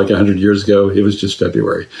seems like 100 years ago. It was just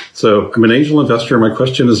February. So I'm an angel investor. My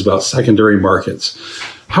question is about secondary markets.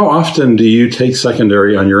 How often do you take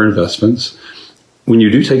secondary on your investments? When you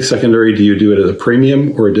do take secondary, do you do it at a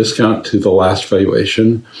premium or a discount to the last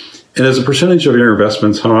valuation? And as a percentage of your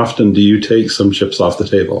investments, how often do you take some chips off the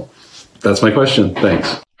table? That's my question.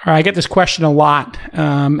 Thanks. I get this question a lot.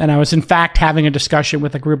 And I was, in fact, having a discussion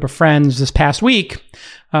with a group of friends this past week,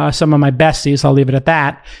 some of my besties, I'll leave it at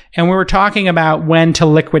that. And we were talking about when to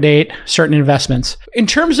liquidate certain investments. In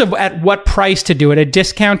terms of at what price to do it, a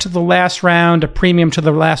discount to the last round, a premium to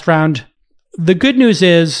the last round, the good news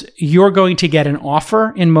is you're going to get an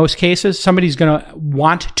offer in most cases. Somebody's going to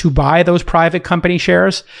want to buy those private company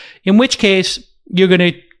shares, in which case you're going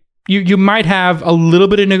to You might have a little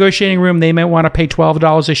bit of negotiating room. They might want to pay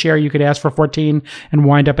 $12 a share. You could ask for 14 and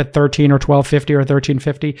wind up at 13 or 12.50 or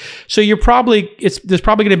 13.50. So there's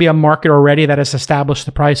probably going to be a market already that has established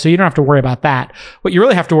the price. So you don't have to worry about that. What you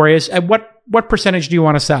really have to worry is at what percentage do you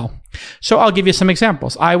want to sell? So I'll give you some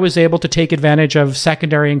examples. I was able to take advantage of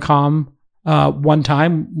secondary income. One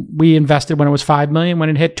time we invested when it was 5 million, when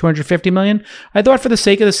it hit 250 million. I thought for the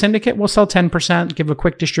sake of the syndicate, we'll sell 10%, give a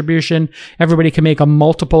quick distribution. Everybody can make a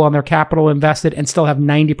multiple on their capital invested and still have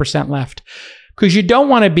 90% left. Because you don't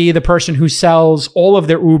want to be the person who sells all of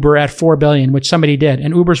their Uber at 4 billion, which somebody did.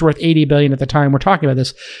 And Uber's worth 80 billion at the time we're talking about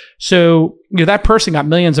this. So, that person got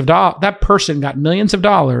millions of dollars,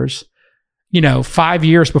 5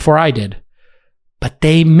 years before I did. But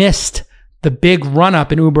they missed the big run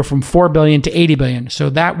up in Uber from 4 billion to 80 billion. So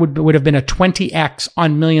that would have been a 20x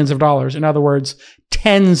on millions of dollars. In other words,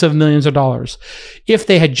 tens of millions of dollars if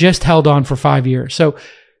they had just held on for 5 years. So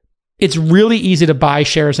it's really easy to buy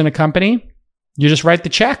shares in a company. You just write the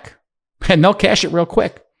check and they'll cash it real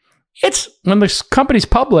quick. It's when the company's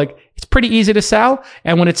public, it's pretty easy to sell.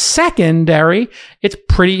 And when it's secondary, it's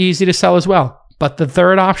pretty easy to sell as well. But the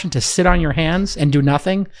third option, to sit on your hands and do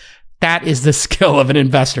nothing, that is the skill of an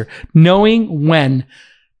investor. Knowing when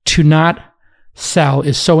to not sell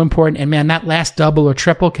is so important. And man, that last double or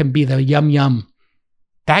triple can be the yum yum.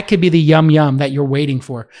 That could be the yum yum that you're waiting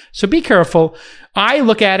for. So be careful. I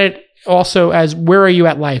look at it also as, where are you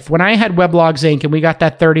at life? When I had Weblogs Inc. and we got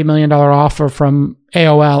that $30 million offer from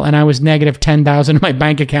AOL and I was negative 10,000 in my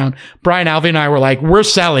bank account, Brian Alvey and I were like, we're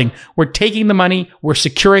selling. We're taking the money. We're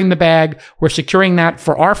securing the bag. We're securing that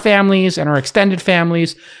for our families and our extended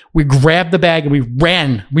families. We grabbed the bag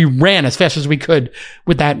and we ran as fast as we could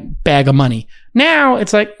with that bag of money. Now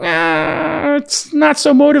it's like, it's not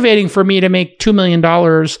so motivating for me to make $2 million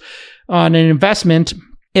on an investment.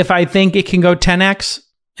 If I think it can go 10x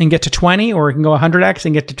and get to 20, or it can go 100x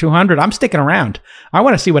and get to 200, I'm sticking around. I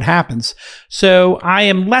want to see what happens. So I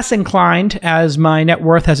am less inclined, as my net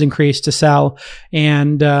worth has increased, to sell.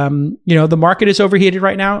 And, the market is overheated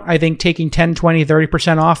right now. I think taking 10, 20,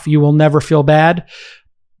 30% off, you will never feel bad.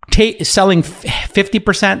 Selling 50%,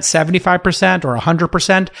 75%, or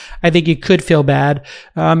 100%, I think you could feel bad.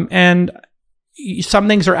 And some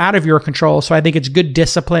things are out of your control. So I think it's good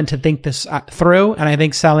discipline to think this through. And I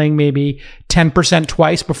think selling maybe 10%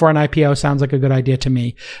 twice before an IPO sounds like a good idea to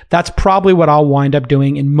me. That's probably what I'll wind up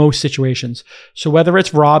doing in most situations. So whether it's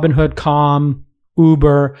Robinhood, Calm,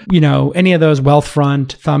 Uber, any of those,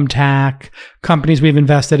 Wealthfront, Thumbtack, companies we've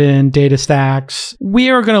invested in, DataStax, we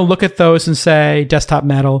are going to look at those and say, Desktop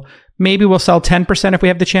Metal, maybe we'll sell 10% if we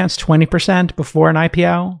have the chance, 20% before an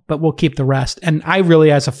IPO, but we'll keep the rest. And I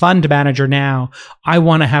really, as a fund manager now, I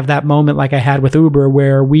want to have that moment like I had with Uber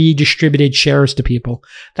where we distributed shares to people.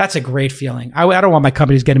 That's a great feeling. I don't want my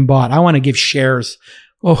companies getting bought. I want to give shares.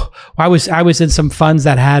 I was in some funds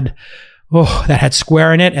that had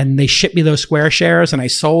Square in it, and they shipped me those Square shares, and I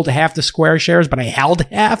sold half the Square shares, but I held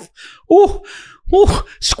half.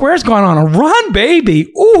 Square's gone on a run,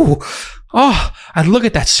 baby. I look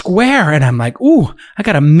at that Square and I'm like, I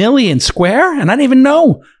got 1 million Square, and I didn't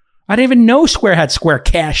even know Square had Square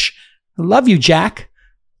Cash. I love you, Jack.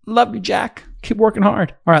 Love you, Jack. Keep working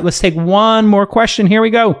hard. All right, let's take one more question. Here we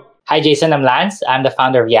go. Hi, Jason. I'm Lance. I'm the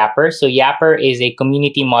founder of Yapper. So Yapper is a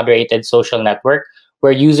community-moderated social network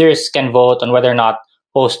where users can vote on whether or not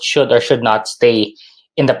posts should or should not stay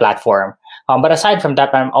in the platform. But aside from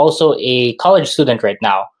that, I'm also a college student right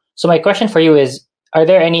now. So my question for you is, are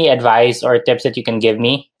there any advice or tips that you can give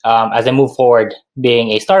me as I move forward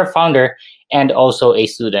being a startup founder and also a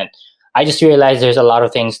student? I just realized there's a lot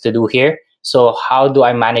of things to do here. So how do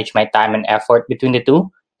I manage my time and effort between the two?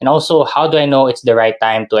 And also, how do I know it's the right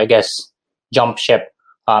time to, jump ship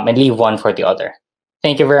and leave one for the other.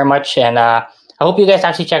 Thank you very much. And I hope you guys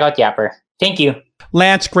actually check out Yapper. Thank you.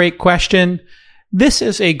 Lance, great question. This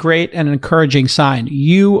is a great and encouraging sign.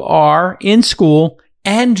 You are in school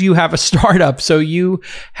and you have a startup. So you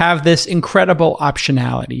have this incredible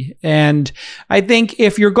optionality. And I think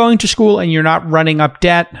if you're going to school and you're not running up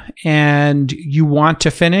debt and you want to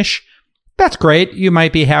finish, that's great. You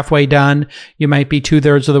might be halfway done. You might be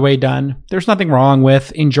 2/3 of the way done. There's nothing wrong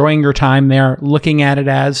with enjoying your time there, looking at it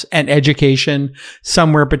as an education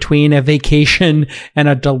somewhere between a vacation and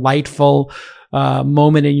a delightful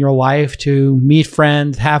moment in your life to meet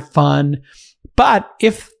friends, have fun. But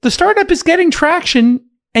if the startup is getting traction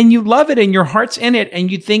and you love it and your heart's in it and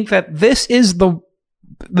you think that this is the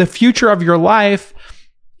future of your life,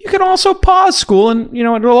 you can also pause school and,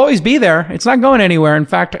 it'll always be there. It's not going anywhere. In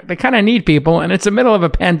fact, they kind of need people and it's the middle of a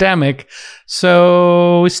pandemic.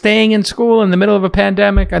 So staying in school in the middle of a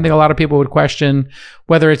pandemic, I think a lot of people would question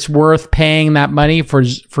whether it's worth paying that money for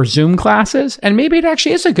Zoom classes. And maybe it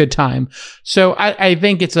actually is a good time. So I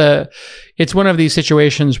think it's one of these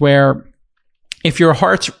situations where if your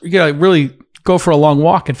heart's, really go for a long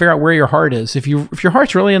walk and figure out where your heart is. If your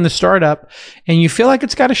heart's really in the startup and you feel like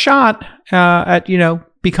it's got a shot at,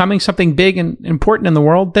 becoming something big and important in the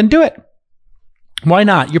world, then do it. Why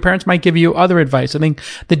not? Your parents might give you other advice. I think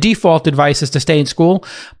the default advice is to stay in school,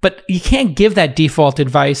 but you can't give that default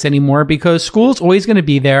advice anymore because school's always going to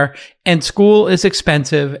be there and school is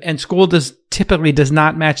expensive and school typically does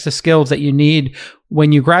not match the skills that you need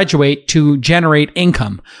when you graduate to generate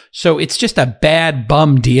income. So it's just a bad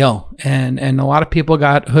bum deal. And a lot of people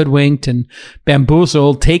got hoodwinked and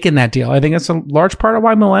bamboozled taking that deal. I think that's a large part of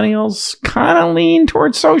why millennials kind of lean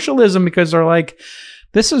towards socialism because they're like,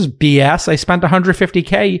 this is BS. I spent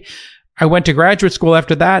 $150K. I went to graduate school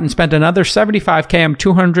after that and spent another $75K. I'm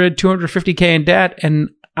 $250K in debt. And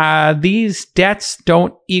these debts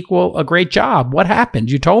don't equal a great job. What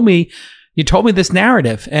happened? You told me this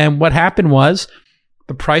narrative. And what happened was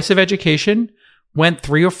the price of education went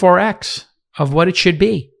 3 or 4x of what it should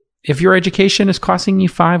be. If your education is costing you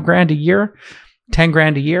 $5,000 a year,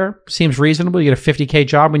 $10,000 a year seems reasonable. You get a $50K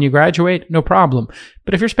job when you graduate, no problem.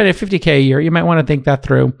 But if you're spending $50K a year, you might want to think that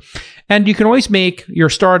through. And you can always make your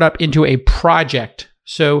startup into a project.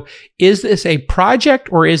 So is this a project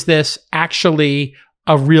or is this actually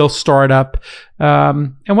a real startup?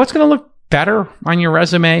 And what's going to look better on your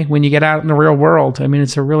resume when you get out in the real world? I mean,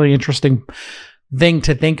 it's a really interesting thing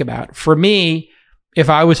to think about. For me, if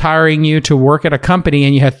I was hiring you to work at a company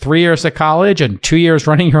and you had 3 years of college and 2 years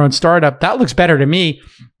running your own startup, that looks better to me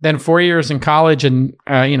than 4 years in college and,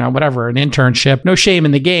 an internship. No shame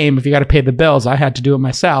in the game. If you got to pay the bills, I had to do it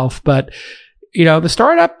myself. But, the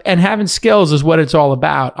startup and having skills is what it's all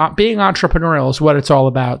about. Being entrepreneurial is what it's all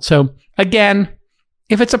about. So again,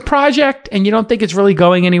 if it's a project and you don't think it's really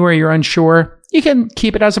going anywhere, you're unsure, you can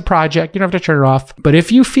keep it as a project. You don't have to turn it off. But if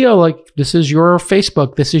you feel like this is your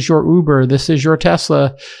Facebook, this is your Uber, this is your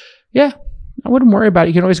Tesla, yeah, I wouldn't worry about it.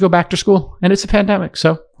 You can always go back to school. And it's a pandemic,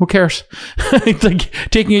 so who cares? It's like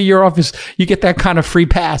taking a year off you get that kind of free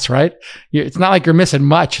pass, right? It's not like you're missing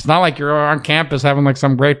much. It's not like you're on campus having like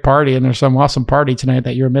some great party and there's some awesome party tonight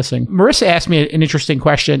that you're missing. Marissa asked me an interesting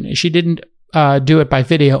question. She didn't do it by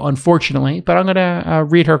video, unfortunately, but I'm going to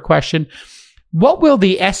read her question. What will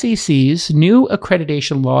the SEC's new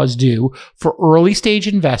accreditation laws do for early stage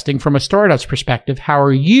investing from a startup's perspective? How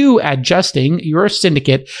are you adjusting your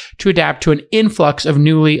syndicate to adapt to an influx of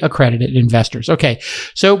newly accredited investors? Okay,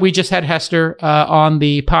 so we just had Hester on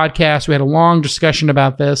the podcast. We had a long discussion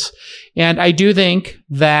about this. And I do think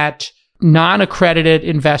that non-accredited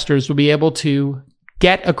investors will be able to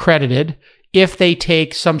get accredited if they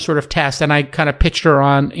take some sort of test. And I kind of pitched her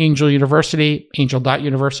on Angel.University,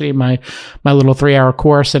 my little 3-hour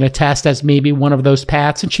course and a test as maybe one of those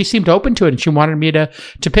paths. And she seemed open to it. And she wanted me to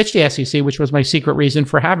pitch the SEC, which was my secret reason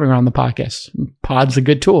for having her on the podcast. Pod's a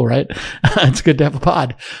good tool, right? It's good to have a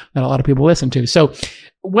pod that a lot of people listen to. So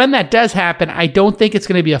when that does happen, I don't think it's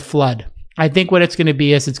going to be a flood. I think what it's going to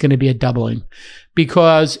be is it's going to be a doubling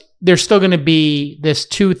because there's still going to be this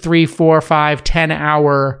 2, 3, 4, 5,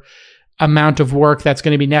 10-hour amount of work that's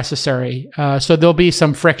going to be necessary. So there'll be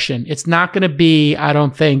some friction. It's not going to be, I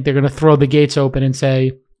don't think, they're going to throw the gates open and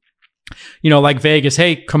say, like Vegas,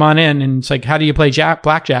 hey, come on in. And it's like, how do you play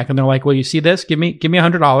blackjack? And they're like, well, you see this? Give me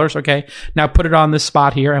 $100. Okay. Now put it on this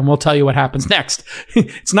spot here and we'll tell you what happens next.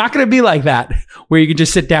 It's not going to be like that where you can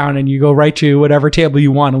just sit down and you go right to whatever table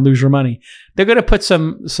you want and lose your money. They're going to put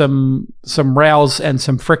some rails and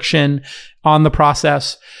some friction on the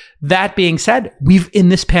process. That being said, in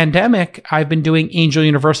this pandemic, I've been doing Angel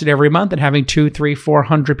University every month and having 200, 300,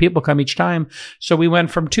 400 people come each time. So we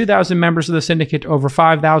went from 2,000 members of the syndicate to over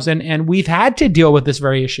 5,000, and we've had to deal with this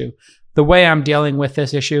very issue. The way I'm dealing with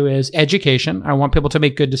this issue is education. I want people to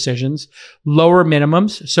make good decisions, lower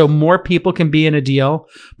minimums, so more people can be in a deal,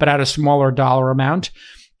 but at a smaller dollar amount.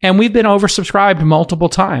 And we've been oversubscribed multiple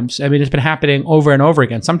times. I mean, it's been happening over and over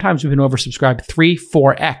again. Sometimes we've been oversubscribed 3,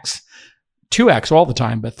 4x, 2x all the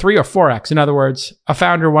time, but 3 or 4x. In other words, a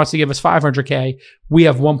founder wants to give us 500K. We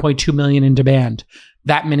have 1.2 million in demand.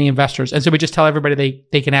 That many investors. And so we just tell everybody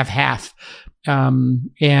they can have half.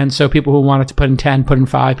 And so people who wanted to put in 10, put in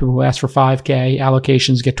 5. People who ask for 5K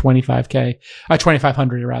allocations get 25K,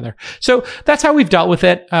 2,500 rather. So that's how we've dealt with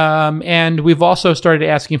it. And we've also started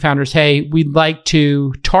asking founders, hey, we'd like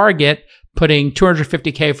to target putting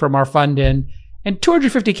 250K from our fund in and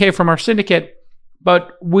 250K from our syndicate.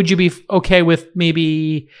 But would you be okay with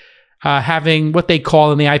maybe having what they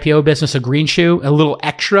call in the IPO business a green shoe, a little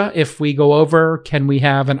extra if we go over? Can we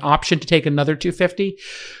have an option to take another 250,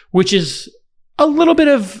 which is a little bit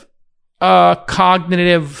of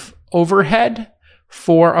cognitive overhead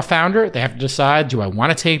for a founder. They have to decide, do I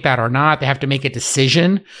want to take that or not? They have to make a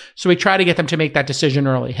decision. So we try to get them to make that decision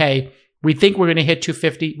early. Hey, we think we're going to hit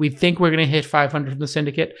 250. We think we're going to hit 500 from the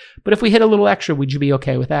syndicate. But if we hit a little extra, would you be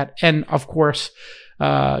okay with that? And of course,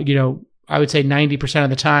 I would say 90% of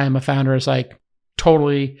the time, a founder is like,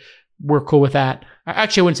 totally, we're cool with that.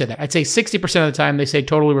 Actually, I wouldn't say that. I'd say 60% of the time, they say,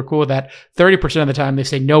 totally, we're cool with that. 30% of the time, they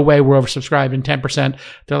say, no way, we're oversubscribed. And 10%,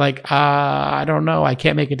 they're like, I don't know. I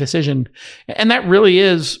can't make a decision. And that really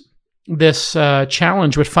is this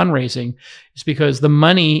challenge with fundraising, is because the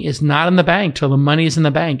money is not in the bank till the money is in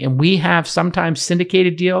the bank. And we have sometimes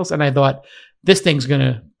syndicated deals. And I thought, this thing's going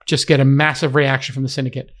to just get a massive reaction from the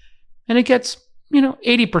syndicate. And it gets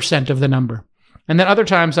 80% of the number. And then other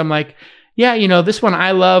times I'm like, yeah, this one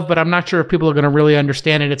I love, but I'm not sure if people are going to really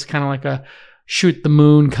understand it. It's kind of like a shoot the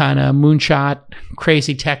moon kind of moonshot,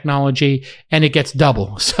 crazy technology, and it gets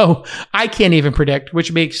double. So I can't even predict,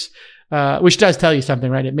 which does tell you something,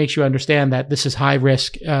 right? It makes you understand that this is high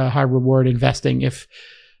risk, high reward investing. If,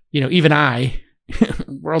 even I,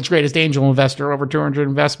 world's greatest angel investor, over 200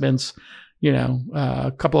 investments,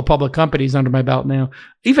 a couple of public companies under my belt now.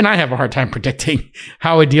 Even I have a hard time predicting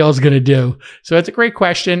how a deal is going to do. So it's a great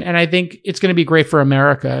question. And I think it's going to be great for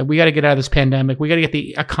America. We got to get out of this pandemic. We got to get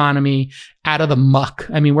the economy out of the muck.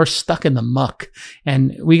 I mean, we're stuck in the muck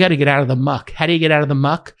and we got to get out of the muck. How do you get out of the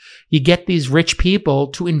muck? You get these rich people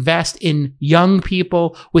to invest in young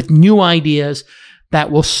people with new ideas that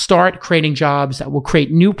will start creating jobs, that will create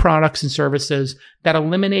new products and services, that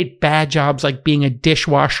eliminate bad jobs like being a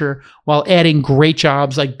dishwasher while adding great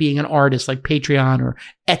jobs like being an artist like Patreon or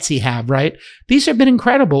Etsy have, right? These have been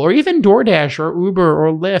incredible. Or even DoorDash or Uber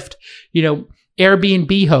or Lyft,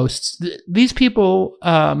 Airbnb hosts. These people,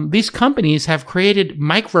 these companies have created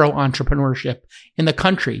micro entrepreneurship in the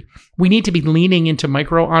country. We need to be leaning into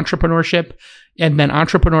micro entrepreneurship and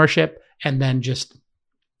then just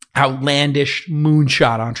outlandish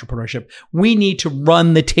moonshot entrepreneurship. We need to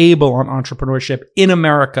run the table on entrepreneurship in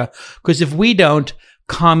America, because if we don't,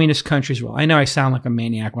 communist countries will. I know I sound like a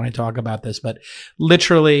maniac when I talk about this, but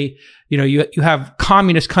literally, you have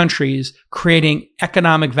communist countries creating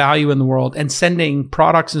economic value in the world and sending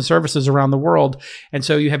products and services around the world. And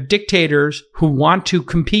so you have dictators who want to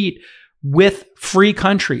compete with free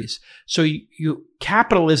countries. So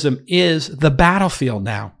capitalism is the battlefield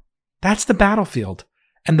now. That's the battlefield.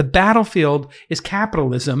 And the battlefield is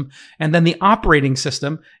capitalism. And then the operating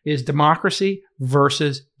system is democracy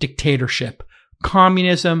versus dictatorship,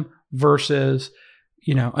 communism versus,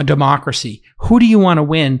 a democracy. Who do you want to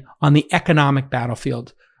win on the economic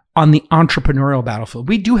battlefield, on the entrepreneurial battlefield?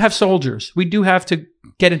 We do have soldiers. We do have to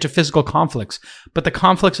get into physical conflicts, but the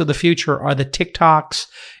conflicts of the future are the TikToks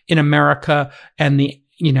in America and the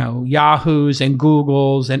Yahoos and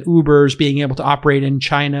Googles and Ubers being able to operate in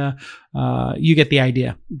China. You get the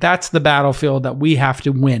idea. That's the battlefield that we have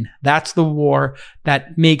to win. That's the war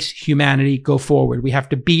that makes humanity go forward. We have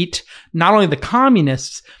to beat not only the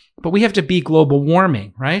communists, but we have to beat global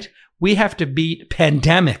warming, right? We have to beat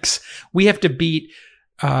pandemics. We have to beat,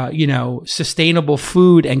 sustainable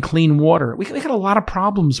food and clean water. We got a lot of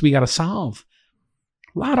problems we got to solve.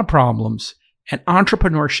 A lot of problems. And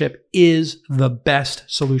entrepreneurship is the best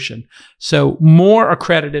solution. So more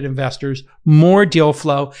accredited investors, more deal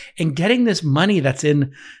flow, and getting this money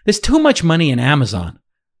there's too much money in Amazon,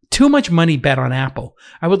 too much money bet on Apple.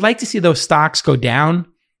 I would like to see those stocks go down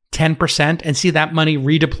 10% and see that money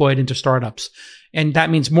redeployed into startups. And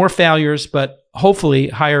that means more failures, but hopefully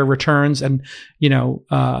higher returns and,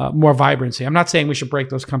 more vibrancy. I'm not saying we should break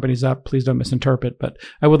those companies up. Please don't misinterpret, but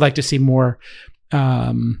I would like to see more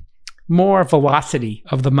velocity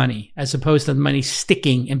of the money as opposed to the money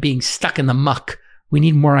sticking and being stuck in the muck. We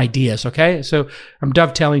need more ideas. Okay. So I'm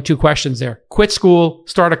dovetailing 2 questions there. Quit school,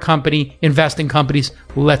 start a company, invest in companies.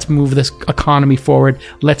 Let's move this economy forward.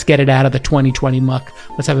 Let's get it out of the 2020 muck.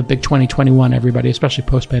 Let's have a big 2021, everybody, especially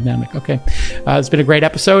post-pandemic. Okay. It's been a great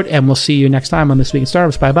episode, and we'll see you next time on This Week in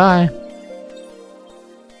Startups. Bye-bye.